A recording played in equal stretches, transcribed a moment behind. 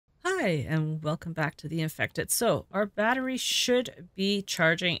Hi, and welcome back to the Infected. So, our battery should be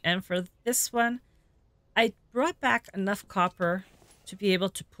charging, and for this one, I brought back enough copper to be able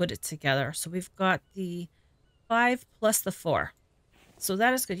to put it together. So, we've got the 5 plus the 4. So,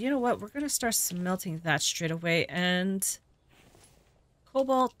 that is good. You know what? We're going to start smelting that straight away, and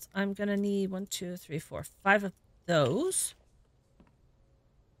cobalt, I'm going to need 1, 2, 3, 4, 5 of those.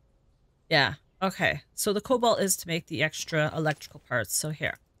 Yeah, okay. So, the cobalt is to make the extra electrical parts. So,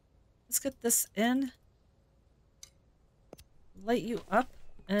 here. Let's get this in. Light you up.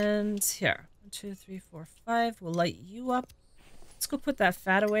 And here. 1, 2, 3, 4, 5. We'll light you up. Let's go put that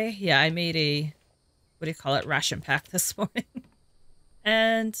fat away. Yeah, I made a, what do you call it, ration pack this morning.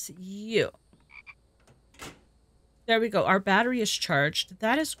 And you. There we go. Our battery is charged.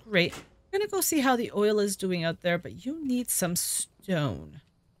 That is great. I'm going to go see how the oil is doing out there, but you need some stone.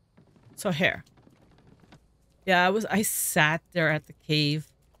 So here. Yeah, I sat there at the cave.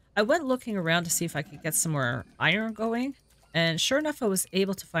 I went looking around to see if I could get some more iron going. And sure enough, I was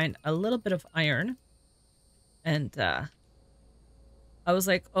able to find a little bit of iron. And I was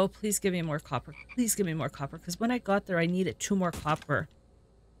like, oh, please give me more copper. Please give me more copper. Because when I got there, I needed 2 more copper.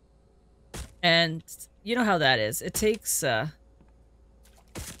 And you know how that is. It takes... Okay,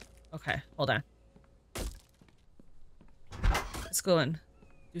 hold on. Let's go and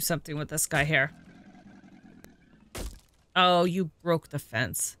do something with this guy here. Oh, you broke the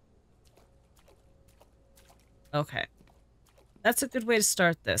fence. Okay. That's a good way to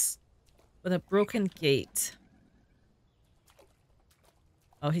start this. With a broken gate.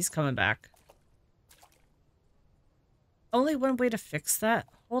 Oh, he's coming back. Only one way to fix that?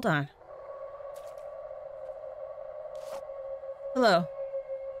 Hold on. Hello.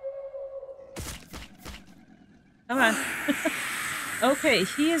 Come on. Okay,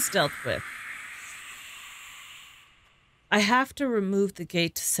 he is dealt with. I have to remove the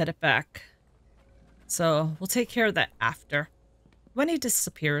gate to set it back. So we'll take care of that after. When he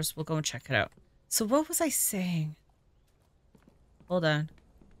disappears, we'll go and check it out. So what was I saying? Hold on.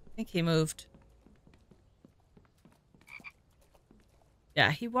 I think he moved.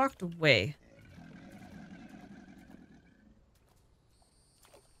 Yeah, he walked away.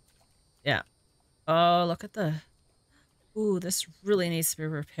 Yeah. Oh, look at the... Ooh, this really needs to be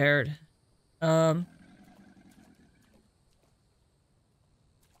repaired.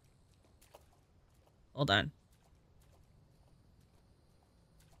 Hold on.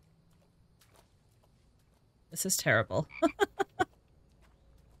 This is terrible.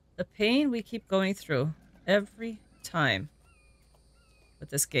 The pain we keep going through every time with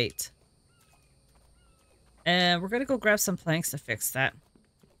this gate. And we're going to go grab some planks to fix that.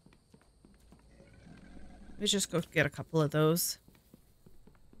 Let me just go get a couple of those.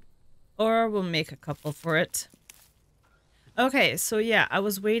 Or we'll make a couple for it. Okay, so yeah, I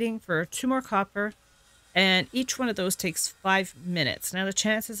was waiting for 2 more copper. And each one of those takes 5 minutes. Now the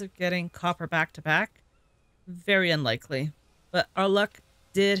chances of getting copper back to back, very unlikely. But our luck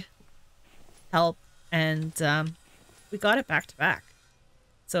did help, and we got it back to back.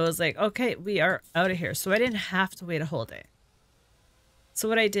 So it was like, okay, we are out of here. So I didn't have to wait a whole day. So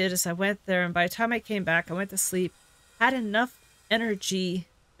what I did is I went there, and by the time I came back, I went to sleep, had enough energy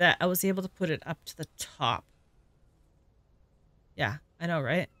that I was able to put it up to the top. Yeah, I know,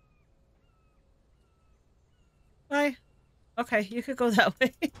 right? Bye. Okay, you could go that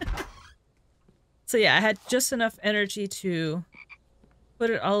way. So yeah, I had just enough energy to put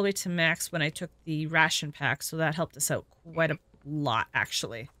it all the way to max when I took the ration pack, so that helped us out quite a lot,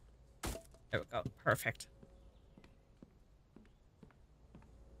 actually. There we go. Perfect.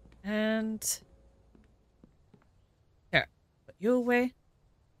 And here, put you away.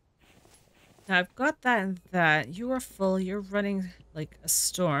 Now I've got that and that. You are full. You're running like a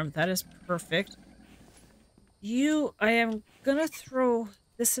storm. That is perfect. I am gonna throw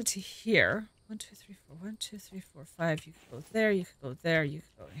this into here. 1, 2, 3, 4. 1, 2, 3, 4, 5. You could go there. You could go there. You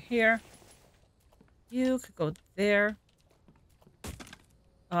could go in here. You could go there.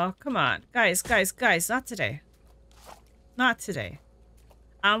 Oh, come on. Guys. Not today. Not today.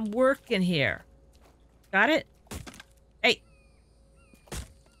 I'm working here. Got it? Hey.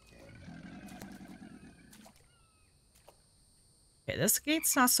 Okay, this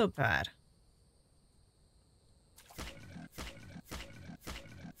gate's not so bad.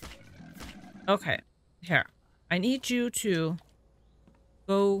 Okay, here. I need you to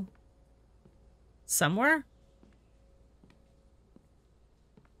go somewhere.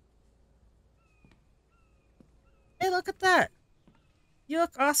 Hey, look at that. You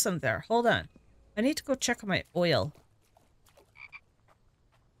look awesome there. Hold on. I need to go check on my oil.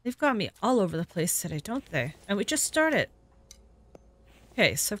 They've got me all over the place today, don't they? And we just started.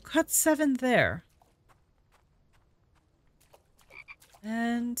 Okay, so I've got 7 there.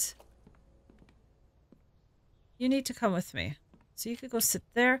 And you need to come with me. So you could go sit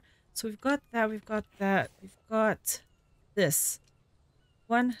there. So we've got that, we've got that, we've got this.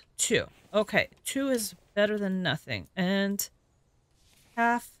 1, 2. Okay, 2 is better than nothing. And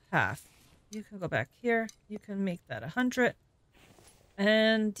half, half. You can go back here. You can make that 100.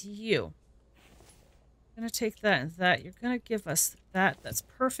 And you. I'm going to take that and that. You're going to give us that. That's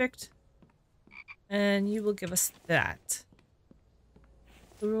perfect. And you will give us that.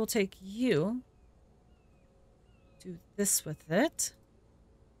 So we will take you. Do this with it.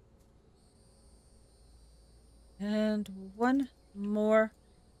 And 1 more.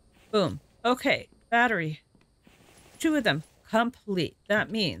 Boom. Okay, battery. 2 of them complete.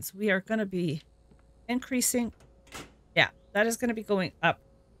 That means we are going to be increasing. Yeah, that is going to be going up.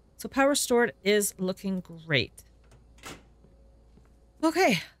 So power stored is looking great.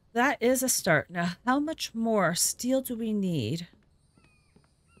 Okay, that is a start. Now, how much more steel do we need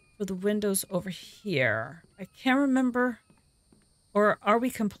for the windows over here? I can't remember. Or are we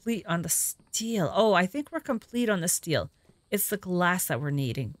complete on the steel? Oh, I think we're complete on the steel. It's the glass that we're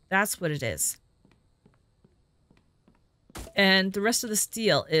needing. That's what it is. And the rest of the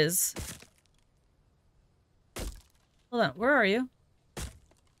steel is... Hold on, where are you?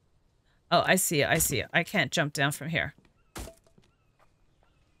 Oh, I see it, I see it. I can't jump down from here.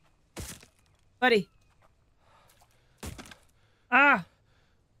 Buddy. Ah!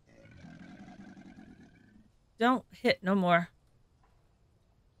 Don't hit no more.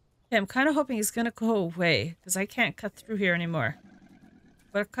 Okay, I'm kind of hoping he's going to go away, because I can't cut through here anymore.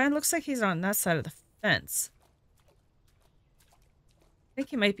 But it kind of looks like he's on that side of the fence. I think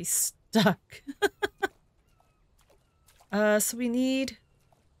he might be stuck. So we need...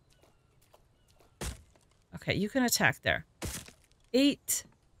 Okay, you can attack there. 8,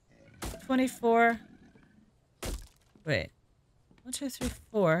 24. Wait. 1, 2, 3,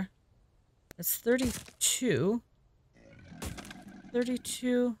 4. That's 32.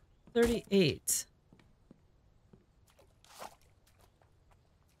 32, 38.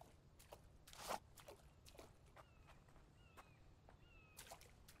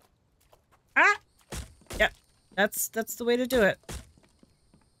 Ah! Yep, that's the way to do it.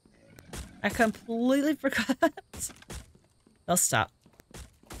 I completely forgot. They'll stop.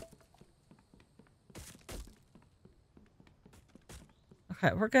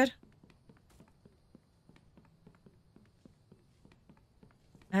 Okay, we're good.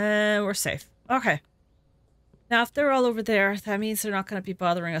 And we're safe. Okay. Now, if they're all over there, that means they're not going to be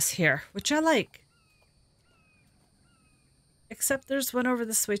bothering us here, which I like. Except there's one over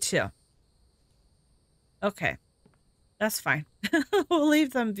this way too. Okay. That's fine. We'll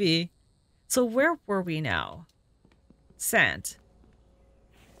leave them be. So where were we now? Sand.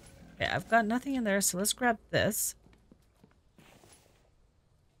 Okay, I've got nothing in there, so let's grab this.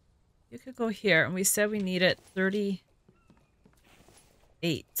 You could go here, and we said we needed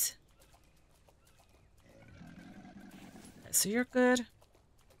 38. So you're good.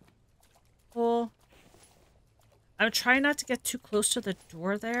 Cool. I'm trying not to get too close to the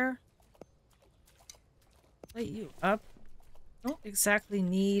door there. Light you up. Don't exactly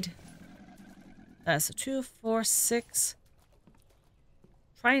need... so 2, 4, 6.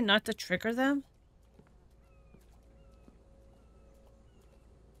 Trying not to trigger them.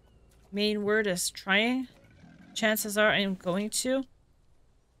 Main word is trying. Chances are I'm going to.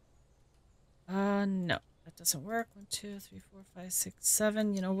 No. That doesn't work. 1, 2, 3, 4, 5, 6,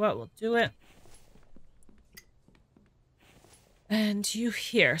 7. You know what? We'll do it. And you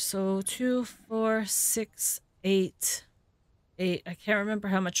here. So 2, 4, 6, 8. 8. I can't remember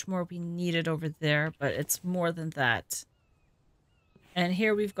how much more we needed over there, but it's more than that. And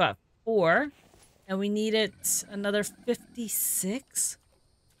here we've got 4. And we needed another 56.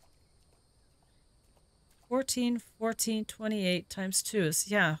 14, 14, 28 times 2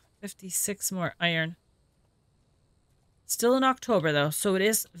 is, yeah, 56 more iron. Still in October, though, so it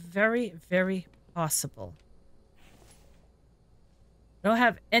is very, very possible. I don't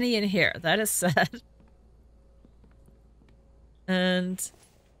have any in here. That is sad. And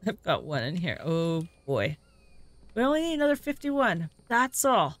I've got 1 in here. Oh, boy. We only need another 51. That's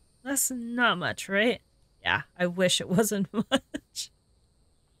all. That's not much, right? Yeah, I wish it wasn't much.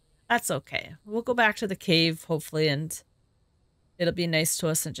 That's okay. We'll go back to the cave, hopefully, and it'll be nice to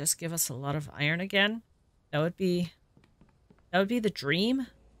us and just give us a lot of iron again. That would be the dream.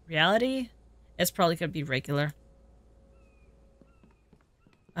 Reality? It's probably going to be regular.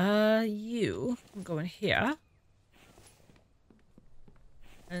 You can go in here.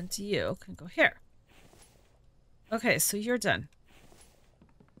 And you can go here. Okay, so you're done.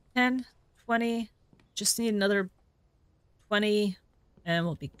 10, 20. Just need another 20 and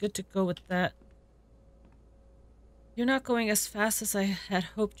we'll be good to go with that. You're not going as fast as I had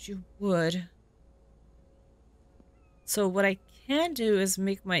hoped you would. So what I can do is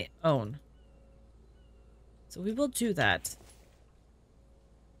make my own. So we will do that.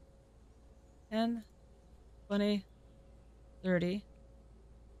 10, 20, 30,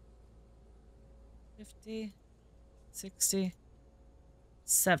 50, 60,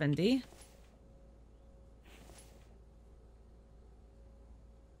 70,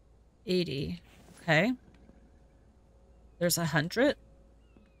 80. Okay. There's 100.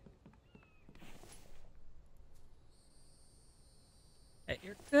 Okay,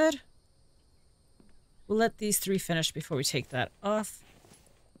 you're good. We'll let these 3 finish before we take that off.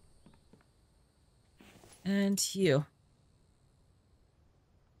 And you.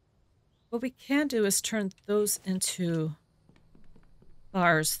 What we can do is turn those into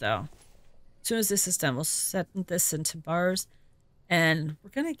bars, though. As soon as this is done, we'll set this into bars. And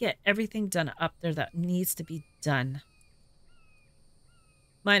we're going to get everything done up there that needs to be done.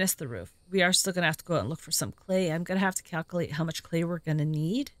 Minus the roof. We are still going to have to go out and look for some clay. I'm going to have to calculate how much clay we're going to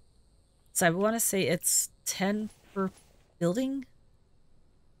need. So I want to say it's 10 per building.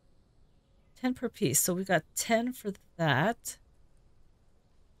 10 per piece. So we got 10 for that.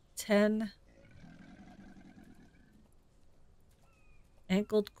 10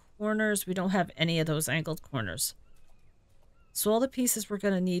 angled corners. We don't have any of those angled corners. So all the pieces we're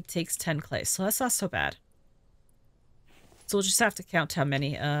going to need takes 10 clay. So that's not so bad. So we'll just have to count how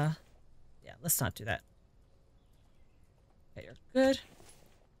many. Yeah, let's not do that. Okay, you're good.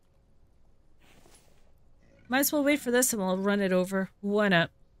 Might as well wait for this and we'll run it over. Why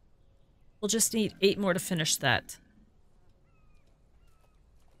not? We'll just need 8 more to finish that.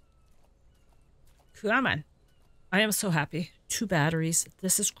 Come on. I am so happy. 2 batteries.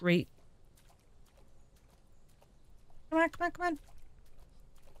 This is great. Come on, come on, come on.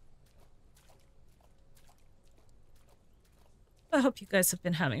 I hope you guys have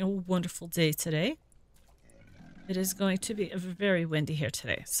been having a wonderful day today. It is going to be very windy here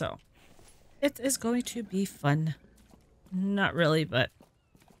today, so it is going to be fun. Not really, but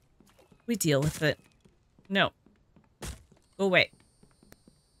we deal with it. No. Go away.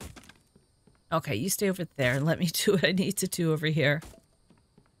 Okay, you stay over there and let me do what I need to do over here.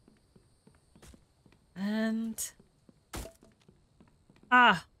 And...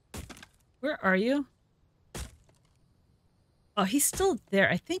 ah! Where are you? Oh, he's still there.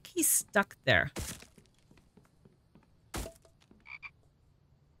 I think he's stuck there.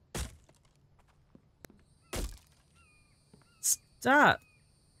 Stop.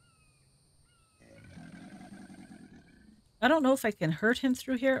 I don't know if I can hurt him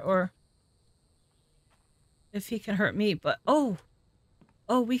through here or if he can hurt me, but oh,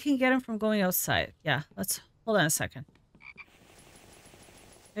 we can get him from going outside. Yeah, let's hold on a second.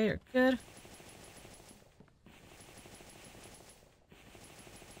 Okay, you're good.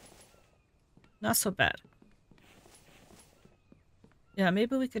 Not so bad. Yeah,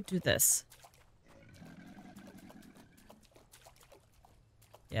 maybe we could do this.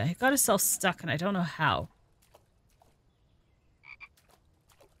 Yeah, he got himself stuck and I don't know how.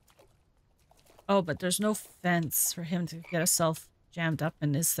 Oh, but there's no fence for him to get himself jammed up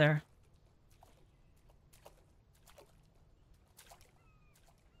in, is there?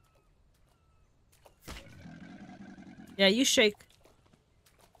 Yeah, you shake.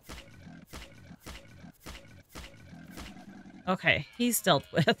 Okay, he's dealt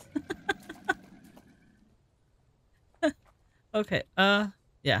with. Okay,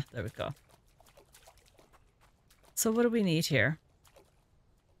 yeah, there we go. So what do we need here?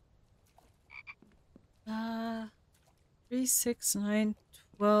 3, 6, 9,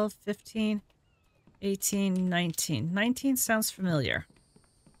 12, 15, 18, 19. 19 sounds familiar.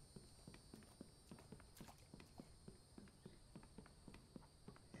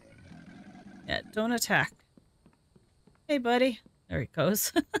 Yeah, don't attack. Hey, buddy. There he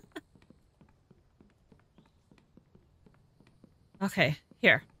goes. Okay,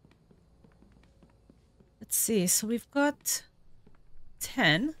 here. Let's see. So we've got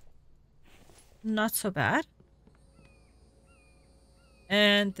 10. Not so bad.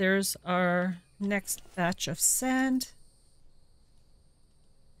 And there's our next batch of sand.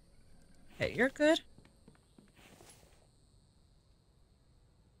 Okay, you're good.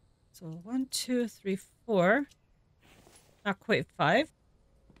 So 1, 2, 3, 4. Not quite 5.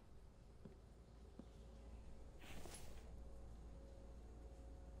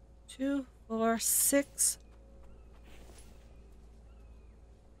 2, 4, 6.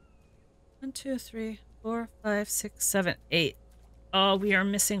 1, 2, 3, 4, 5, 6, 7, 8. Oh, we are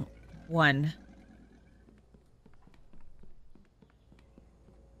missing one.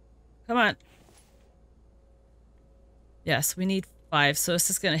 Come on. Yes, we need 5, so this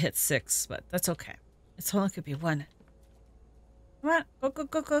is going to hit 6, but that's okay. It's only could be 1. Come on. Go, go,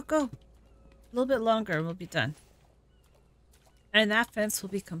 go, go, go. A little bit longer and we'll be done. And that fence will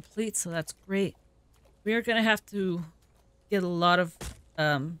be complete, so that's great. We are going to have to get a lot of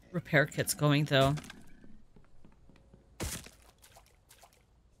repair kits going, though.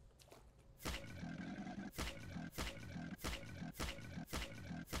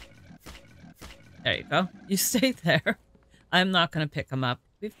 There you go. You stay there. I'm not going to pick them up.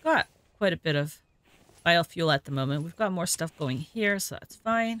 We've got quite a bit of biofuel at the moment. We've got more stuff going here, so that's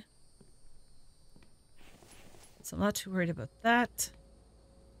fine. So I'm not too worried about that.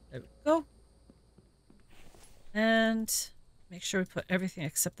 There we go. And make sure we put everything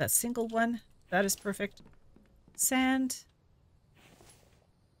except that single one. That is perfect. Sand.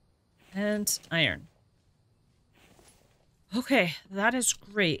 And iron. Okay, that is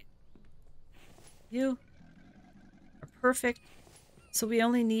great. You are perfect. So we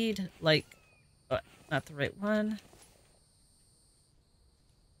only need, like, not the right one.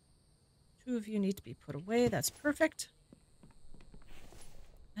 2 of you need to be put away. That's perfect.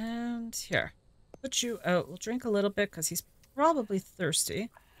 And here. Put you out. We'll drink a little bit because he's probably thirsty.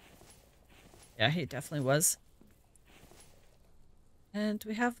 Yeah, he definitely was. And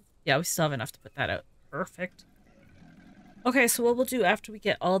we have... Yeah, we still have enough to put that out. Perfect. Okay, so what we'll do after we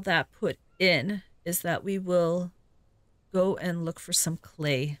get all that put in is that we will go and look for some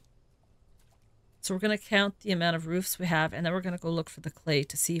clay. So we're going to count the amount of roofs we have, and then we're going to go look for the clay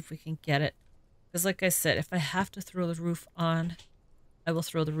to see if we can get it. Because like I said, if I have to throw the roof on, I will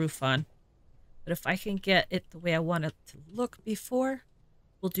throw the roof on. But if I can get it the way I want it to look before,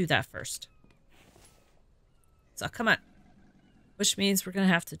 we'll do that first. So come on. Which means we're going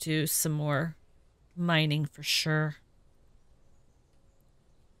to have to do some more mining for sure.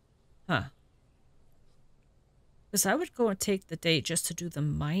 Huh. Because I would go and take the day just to do the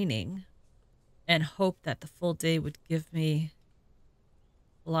mining and hope that the full day would give me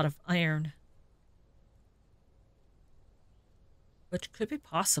a lot of iron. Which could be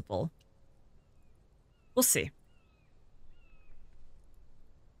possible. We'll see.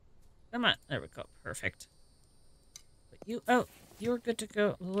 Come on. There we go. Perfect. But you... Oh, you're good to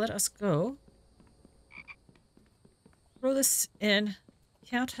go. Let us go. Throw this in.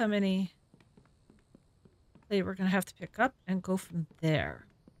 Count how many clay we're going to have to pick up and go from there.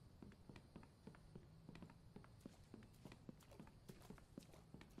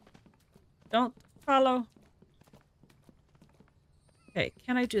 Don't follow. Okay,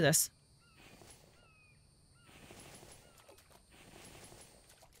 can I do this?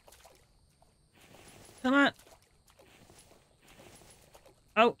 Come on.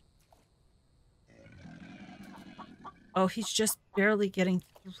 Oh. Oh, he's just barely getting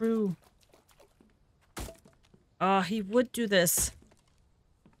through. Oh, he would do this.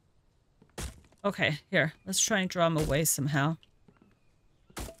 Okay, here. Let's try and draw him away somehow.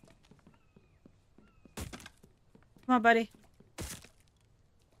 Come on, buddy.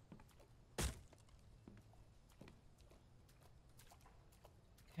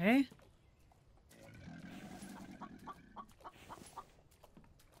 Okay.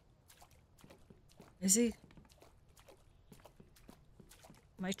 Is he?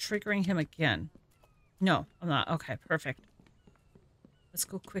 Am I triggering him again? No, I'm not. Okay, perfect. Let's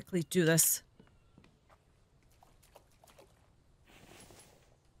go quickly do this.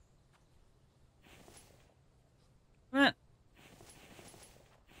 Come on.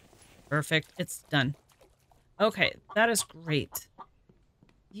 Perfect. It's done. Okay, that is great.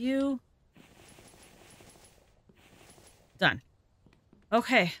 You... Done.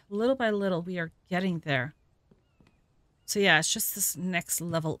 Okay, little by little, we are getting there. So yeah, it's just this next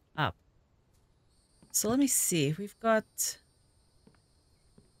level up. So let me see. We've got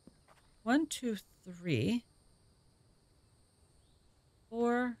 1, 2, 3,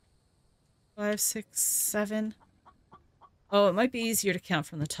 4, 5, 6, 7. Oh, it might be easier to count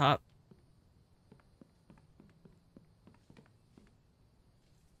from the top.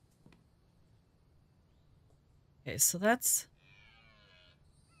 Okay, so that's...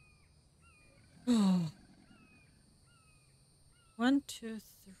 Oh. 1, 2,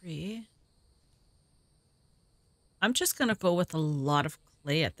 3. I'm just going to go with a lot of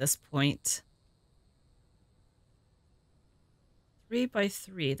clay at this point. 3 by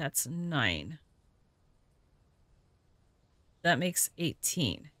 3, that's 9. That makes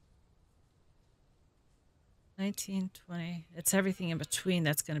 18. 19, 20. It's everything in between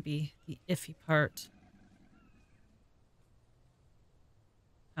that's going to be the iffy part.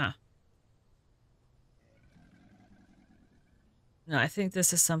 Huh. No, I think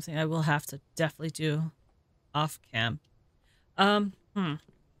this is something I will have to definitely do off cam. Hmm.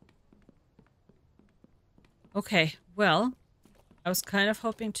 Okay, well, I was kind of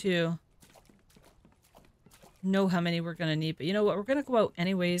hoping to know how many we're going to need, but you know what? We're going to go out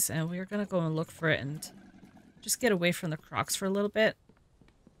anyways, and we're going to go and look for it and just get away from the crocs for a little bit.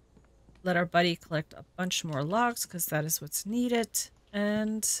 Let our buddy collect a bunch more logs, because that is what's needed.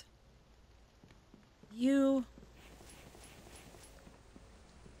 And you...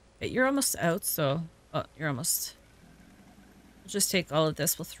 You're almost out, so... Oh, you're almost... We'll just take all of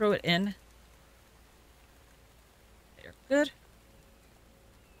this. We'll throw it in. There, good.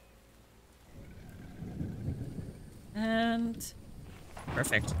 And...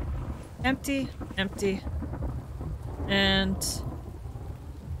 Perfect. Empty, empty. And...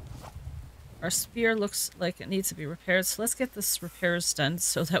 Our spear looks like it needs to be repaired, so let's get this repairs done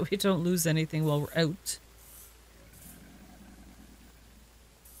so that we don't lose anything while we're out.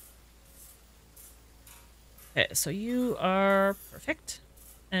 Okay, so you are perfect.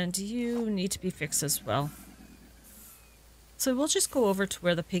 And you need to be fixed as well. So we'll just go over to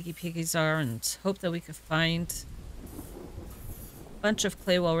where the piggies are and hope that we can find a bunch of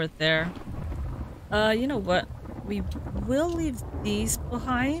clay while we're there. You know what? We will leave these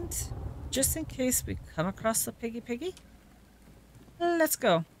behind just in case we come across the piggy. Let's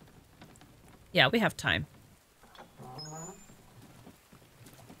go. Yeah, we have time.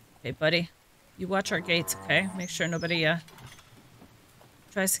 Okay, buddy. You watch our gates, okay? Make sure nobody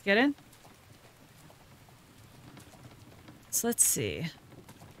tries to get in. So let's see.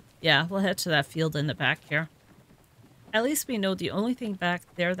 Yeah, we'll head to that field in the back here. At least we know the only thing back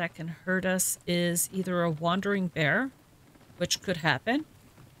there that can hurt us is either a wandering bear, which could happen,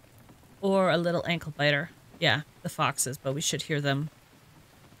 or a little ankle biter. Yeah, the foxes, but we should hear them.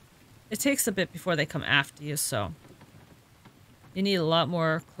 It takes a bit before they come after you, so you need a lot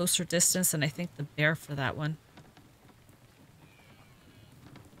more closer distance than I think the bear for that one.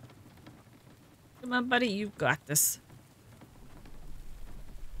 Come on, buddy, you've got this.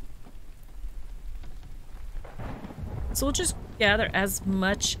 So we'll just gather as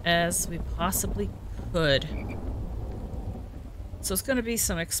much as we possibly could. So it's going to be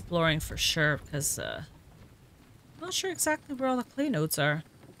some exploring for sure, because I'm not sure exactly where all the clay nodes are.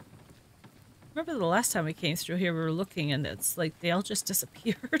 Remember the last time we came through here, we were looking and it's like they all just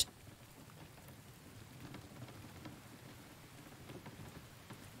disappeared.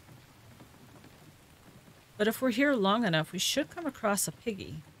 But if we're here long enough, we should come across a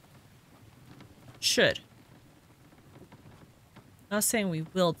piggy. Should. Not saying we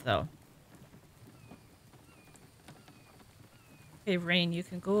will, though. Okay, Rain, you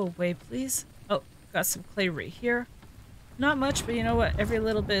can go away, please. Oh, got some clay right here. Not much, but you know what? Every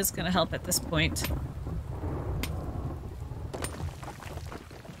little bit is going to help at this point.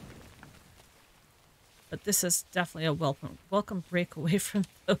 But this is definitely a welcome break away from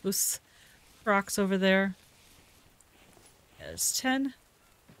those crocs over there. There's 10.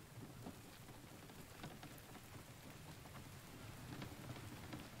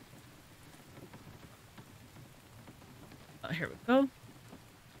 Oh, here we go.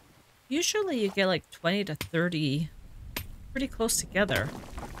 Usually you get like 20 to 30 pretty close together.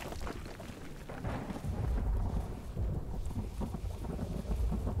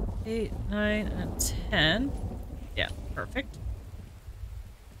 8, 9, and 10. Yeah, perfect.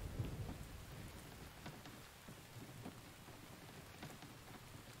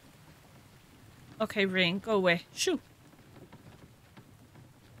 Okay, Rain, go away. Shoo!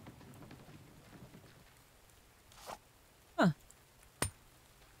 Huh.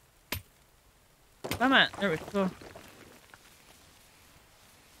 Come on, there we go.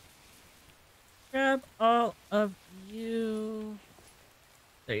 Grab all of you.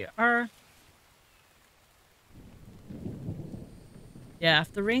 There you are. Yeah,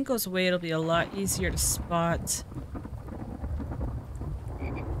 if the rain goes away, it'll be a lot easier to spot.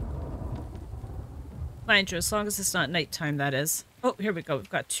 Mind you, as long as it's not nighttime, that is. Oh, here we go. We've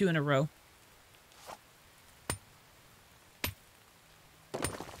got 2 in a row.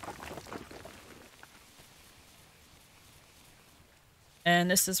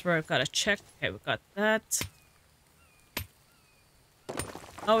 And this is where I've got to check. Okay, we've got that.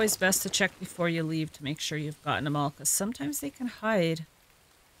 Always best to check before you leave to make sure you've gotten them all, because sometimes they can hide.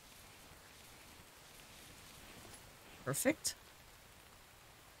 Perfect.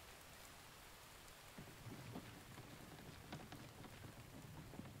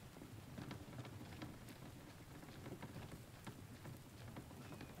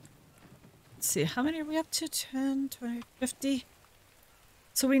 Let's see, how many are we up to? 10, 20, 50?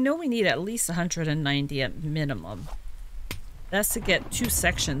 So we know we need at least 190 at minimum. That's to get 2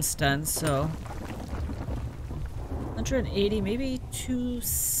 sections done, so 180, maybe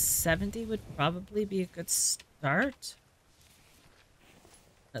 270 would probably be a good start.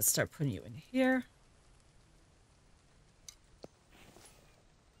 Let's start putting you in here.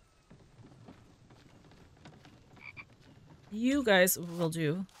 You guys will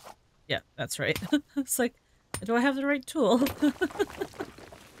do. Yeah, that's right. It's like, do I have the right tool?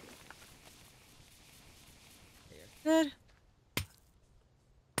 Good.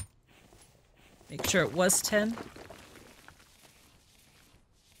 Make sure it was 10.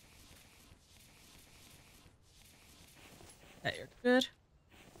 That you're good.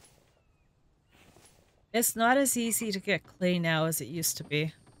 It's not as easy to get clay now as it used to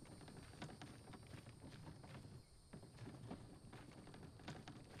be.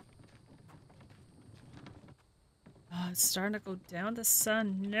 Oh, it's starting to go down the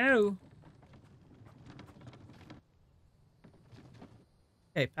sun. No.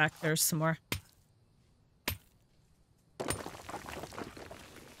 Okay, back there's some more.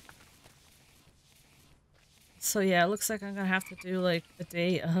 So yeah, it looks like I'm gonna have to do like a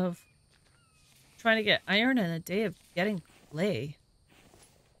day of trying to get iron and a day of getting clay.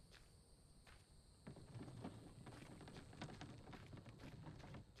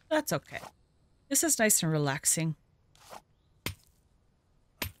 That's okay. This is nice and relaxing.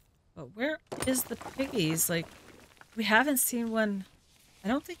 But where is the piggies? Like, we haven't seen one. I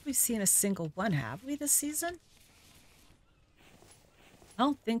don't think we've seen a single one, have we, this season? I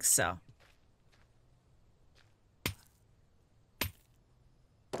don't think so.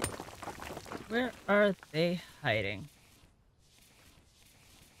 Where are they hiding?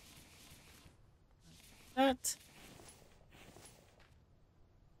 That.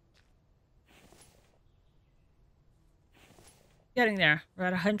 Getting there. We're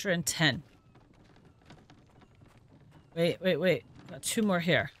at 110. Wait. Got 2 more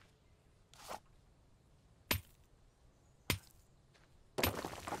here.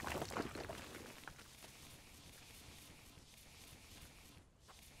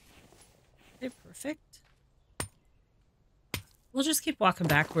 Okay, perfect. We'll just keep walking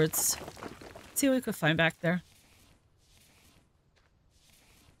backwards. See what we could find back there.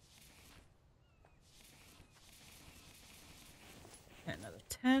 Okay, another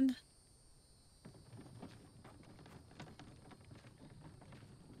 10.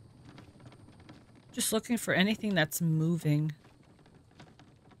 Just looking for anything that's moving.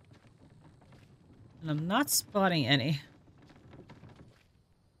 And I'm not spotting any.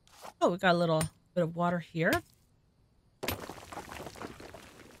 Oh, we got a little bit of water here.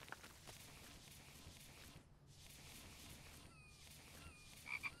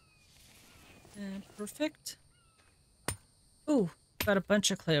 And perfect. Ooh, got a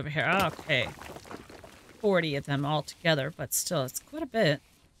bunch of clay over here. Okay. 40 of them all together, but still, it's quite a bit.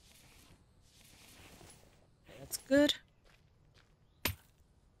 Okay, that's good.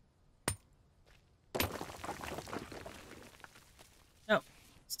 No,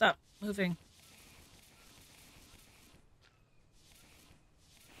 stop moving.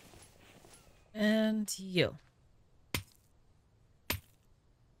 And you.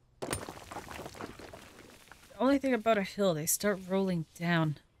 The only thing about a hill, they start rolling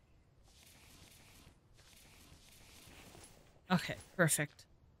down. Okay, perfect.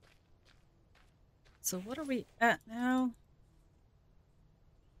 So what are we at now?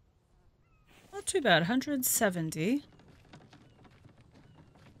 Not too bad, 170.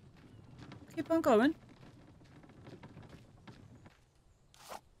 Keep on going.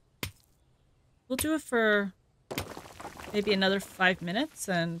 We'll do it for maybe another 5 minutes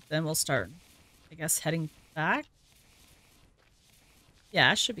and then we'll start, I guess, heading back.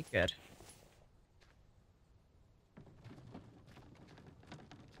 Yeah, it should be good.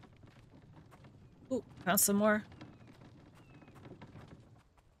 Ooh, found some more.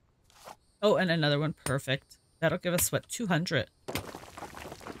 Oh, and another one. Perfect. That'll give us, what, 200?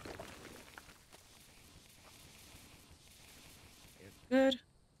 Good.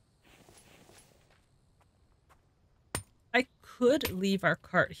 I could leave our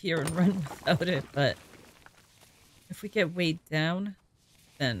cart here and run without it, but if we get weighed down,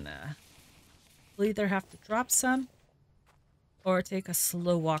 then we'll either have to drop some or take a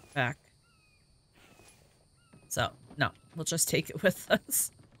slow walk back. So, no, we'll just take it with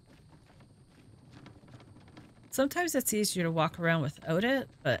us. Sometimes it's easier to walk around without it,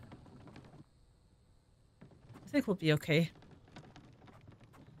 but I think we'll be okay.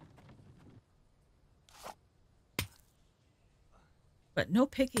 But no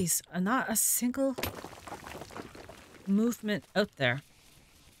piggies. Not a single movement out there.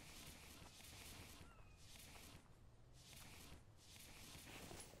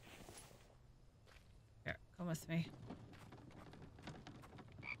 Come with me.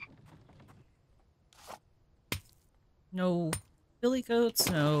 No billy goats,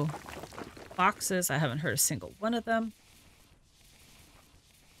 no foxes. I haven't heard a single one of them.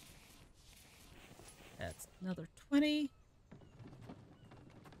 That's another 20.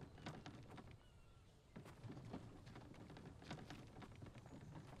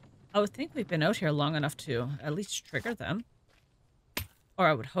 I would think we've been out here long enough to at least trigger them. Or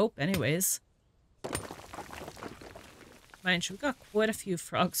I would hope anyways. Mind you, we got quite a few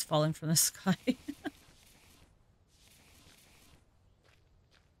frogs falling from the sky.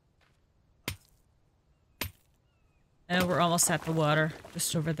 And we're almost at the water,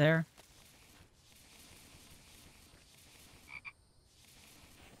 just over there.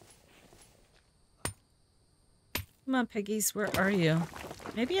 Come on, piggies, where are you?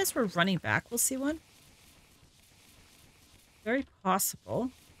 Maybe as we're running back, we'll see one? Very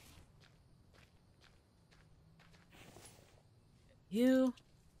possible. You.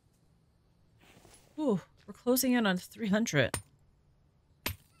 Ooh, we're closing in on 300.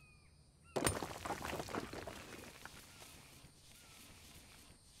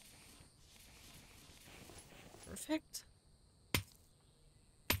 Perfect.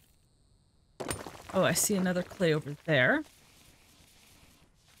 Oh, I see another clay over there.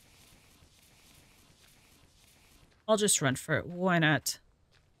 I'll just run for it. Why not?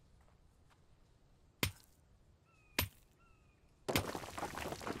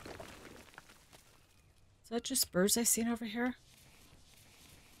 Is that just birds I seen over here?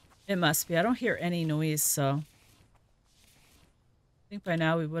 It must be. I don't hear any noise, so I think by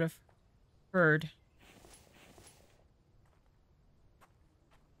now we would have heard.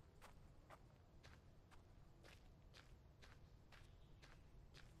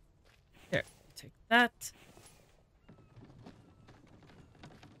 Here, take that.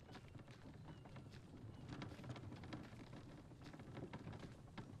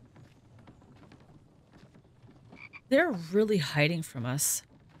 They're really hiding from us.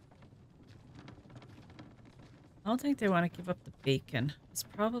 I don't think they want to give up the bacon. It's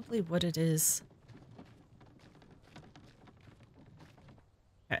probably what it is.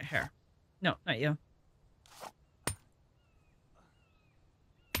 Okay, here. No, not you.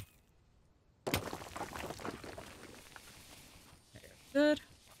 Okay, good.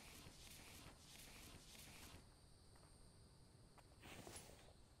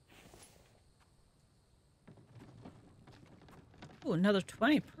 Oh, another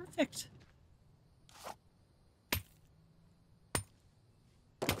 20. Perfect.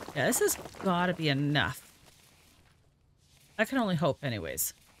 Yeah, this has got to be enough. I can only hope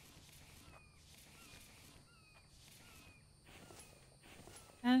anyways.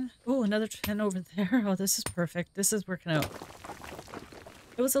 And, oh, another 10 over there. Oh, this is perfect. This is working out.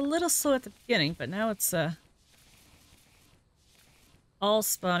 It was a little slow at the beginning, but now it's all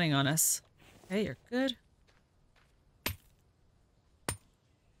spawning on us. Okay, you're good.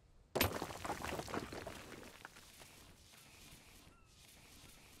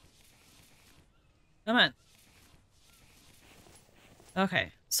 Come on.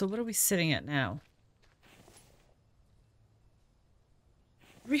 Okay, so what are we sitting at now?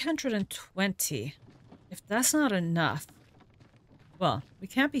 320. If that's not enough, well, we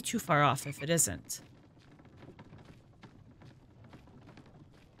can't be too far off if it isn't.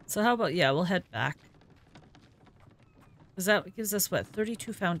 So how about, yeah, we'll head back. Because that gives us, what,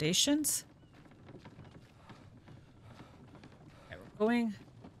 32 foundations? Okay, we're going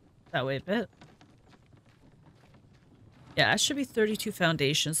that way a bit. Yeah, it should be 32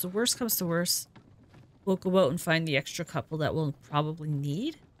 foundations. The worst comes to worst, we'll go out and find the extra couple that we'll probably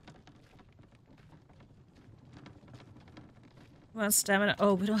need. Come on, stamina.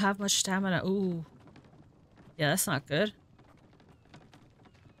 Oh, we don't have much stamina. Ooh. Yeah, that's not good.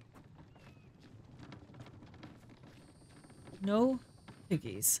 No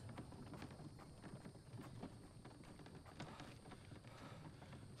piggies.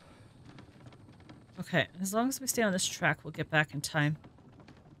 Okay, as long as we stay on this track, we'll get back in time.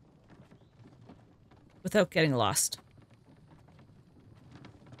 Without getting lost.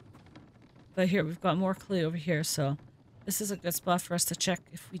 But here, we've got more clay over here, so this is a good spot for us to check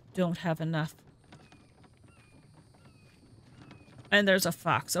if we don't have enough. And there's a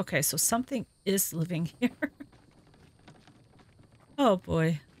fox. Okay, so something is living here. Oh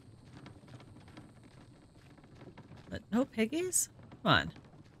boy. But no piggies? Come on.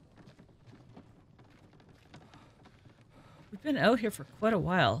 We've been out here for quite a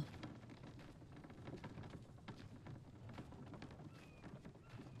while.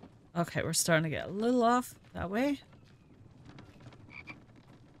 Okay, we're starting to get a little off that way.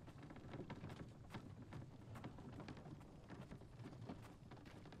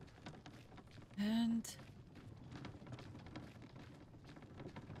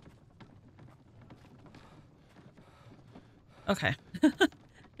 Okay.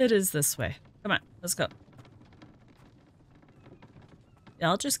 It is this way. Come on, let's go. Yeah,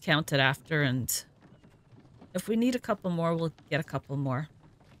 I'll just count it after, and if we need a couple more, we'll get a couple more.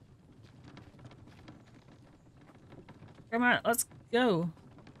 Come on, let's go.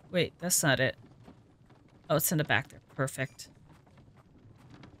 Wait, that's not it. Oh, it's in the back there. Perfect.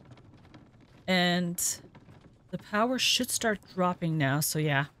 And the power should start dropping now, so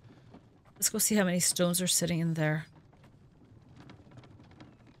yeah. Let's go see how many stones are sitting in there.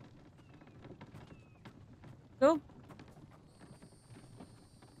 Go.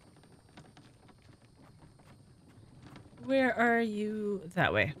 Where are you?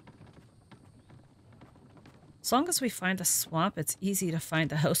 That way. As long as we find a swamp, it's easy to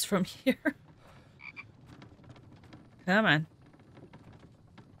find the house from here. Come on.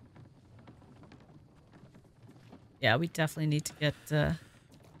 Yeah, we definitely need to get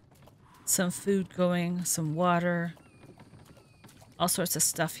some food going, some water, all sorts of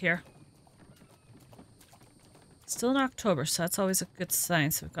stuff here. Still in October, so that's always a good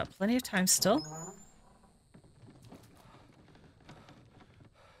sign. So we've got plenty of time still.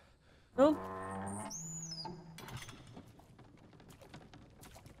 Go.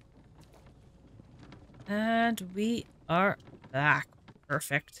 And we are back.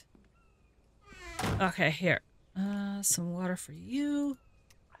 Perfect. Okay, here. Some water for you.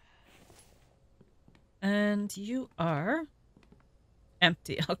 And you are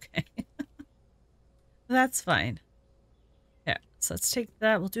empty. Okay. That's fine. Yeah, so let's take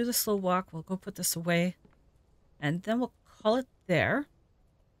that. We'll do the slow walk. We'll go put this away. And then we'll call it there.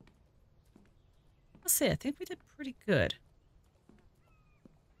 Let's see. I think we did pretty good.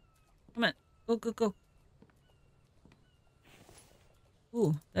 Come on. Go, go, go.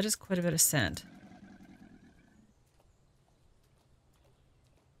 Ooh, that is quite a bit of sand.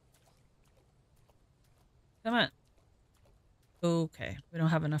 Come on. Okay. We don't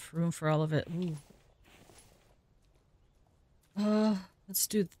have enough room for all of it. Ooh. Let's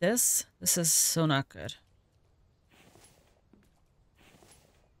do this. This is so not good.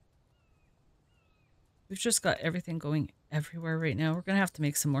 We've just got everything going everywhere right now. We're going to have to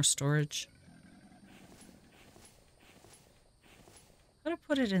make some more storage. I'm going to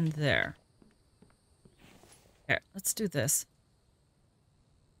put it in there. Here, let's do this.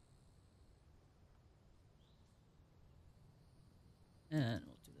 And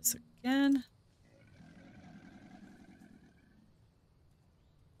we'll do this again.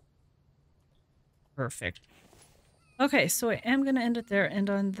 Perfect. Okay, so I am going to end it there. And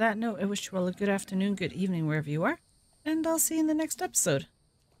on that note, I wish you all a good afternoon, good evening, wherever you are. And I'll see you in the next episode.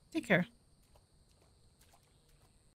 Take care.